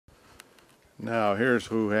Now here's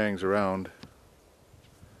who hangs around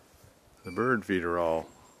the bird feeder all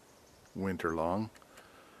winter long.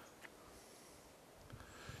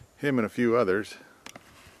 Him and a few others.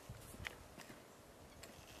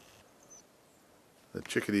 The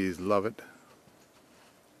chickadees love it.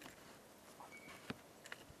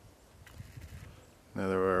 Now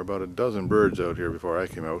there were about a dozen birds out here before I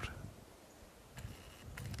came out.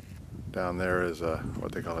 Down there is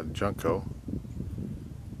what they call a junco.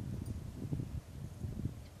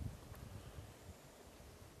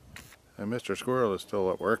 And Mr. Squirrel is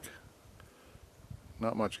still at work.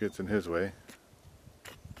 Not much gets in his way.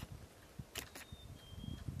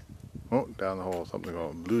 Oh, down the hole, something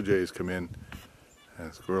going. Blue jays come in,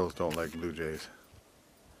 and squirrels don't like blue jays.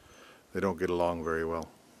 They don't get along very well.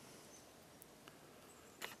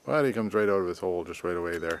 But he comes right out of his hole just right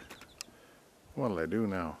away there. What'll I do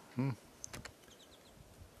now?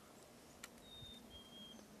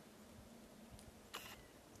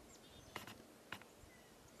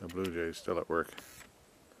 The blue jay's still at work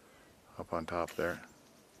up on top there.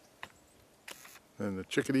 Then the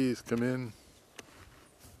chickadees come in.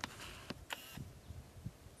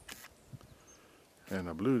 And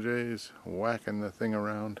the blue jays whacking the thing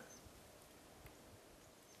around.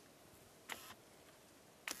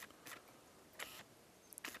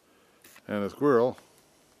 And the squirrel,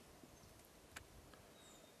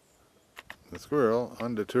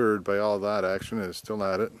 undeterred by all that action, is still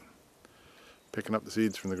at it, picking up the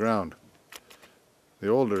seeds from the ground. The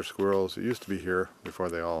older squirrels that used to be here before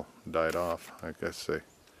they all died off, I guess the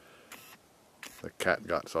cat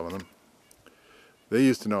got some of them, they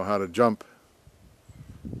used to know how to jump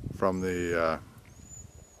from the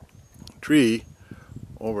tree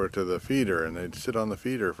over to the feeder, and they'd sit on the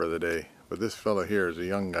feeder for the day. But this fella here is a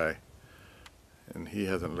young guy, and he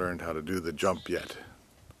hasn't learned how to do the jump yet.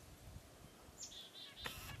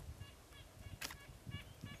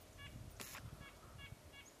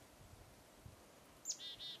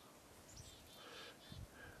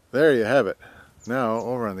 There you have it. Now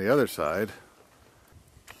over on the other side,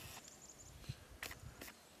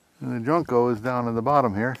 and the junco is down at the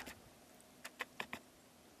bottom here,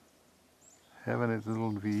 having its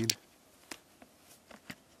little feed.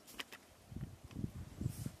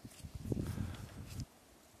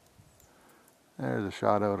 There's a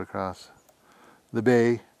shot out across the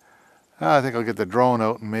bay. I think I'll get the drone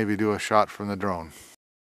out and maybe do a shot from the drone.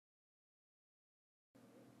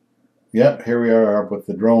 Yep, here we are up with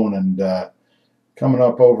the drone, and coming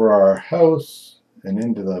up over our house and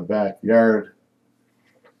into the backyard.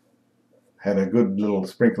 Had a good little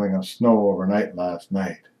sprinkling of snow overnight last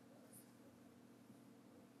night.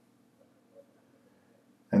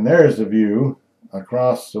 And there's the view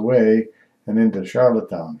across the way and into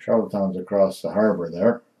Charlottetown. Charlottetown's across the harbor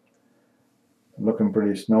there. Looking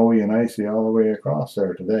pretty snowy and icy all the way across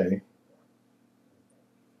there today.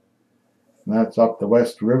 And that's up the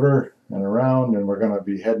West River and around, and we're going to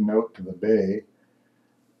be heading out to the bay.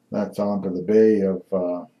 That's onto the bay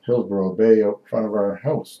of Hillsborough Bay out in front of our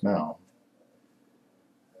house now.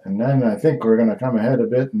 And then I think we're going to come ahead a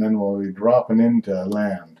bit, and then we'll be dropping into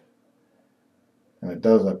land. And it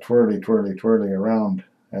does a twirly, twirly, twirly around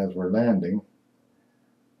as we're landing.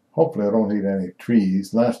 Hopefully I don't hit any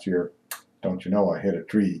trees. Last year, don't you know, I hit a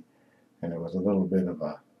tree, and it was a little bit of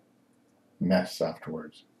a mess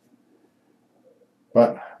afterwards.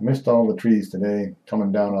 But missed all the trees today,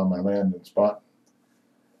 coming down on my landing spot.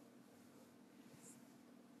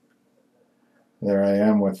 There I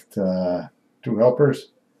am with 2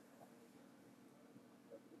 helpers.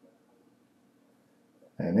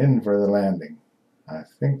 And in for the landing. I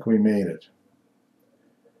think we made it.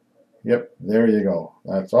 Yep, there you go.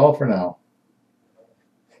 That's all for now.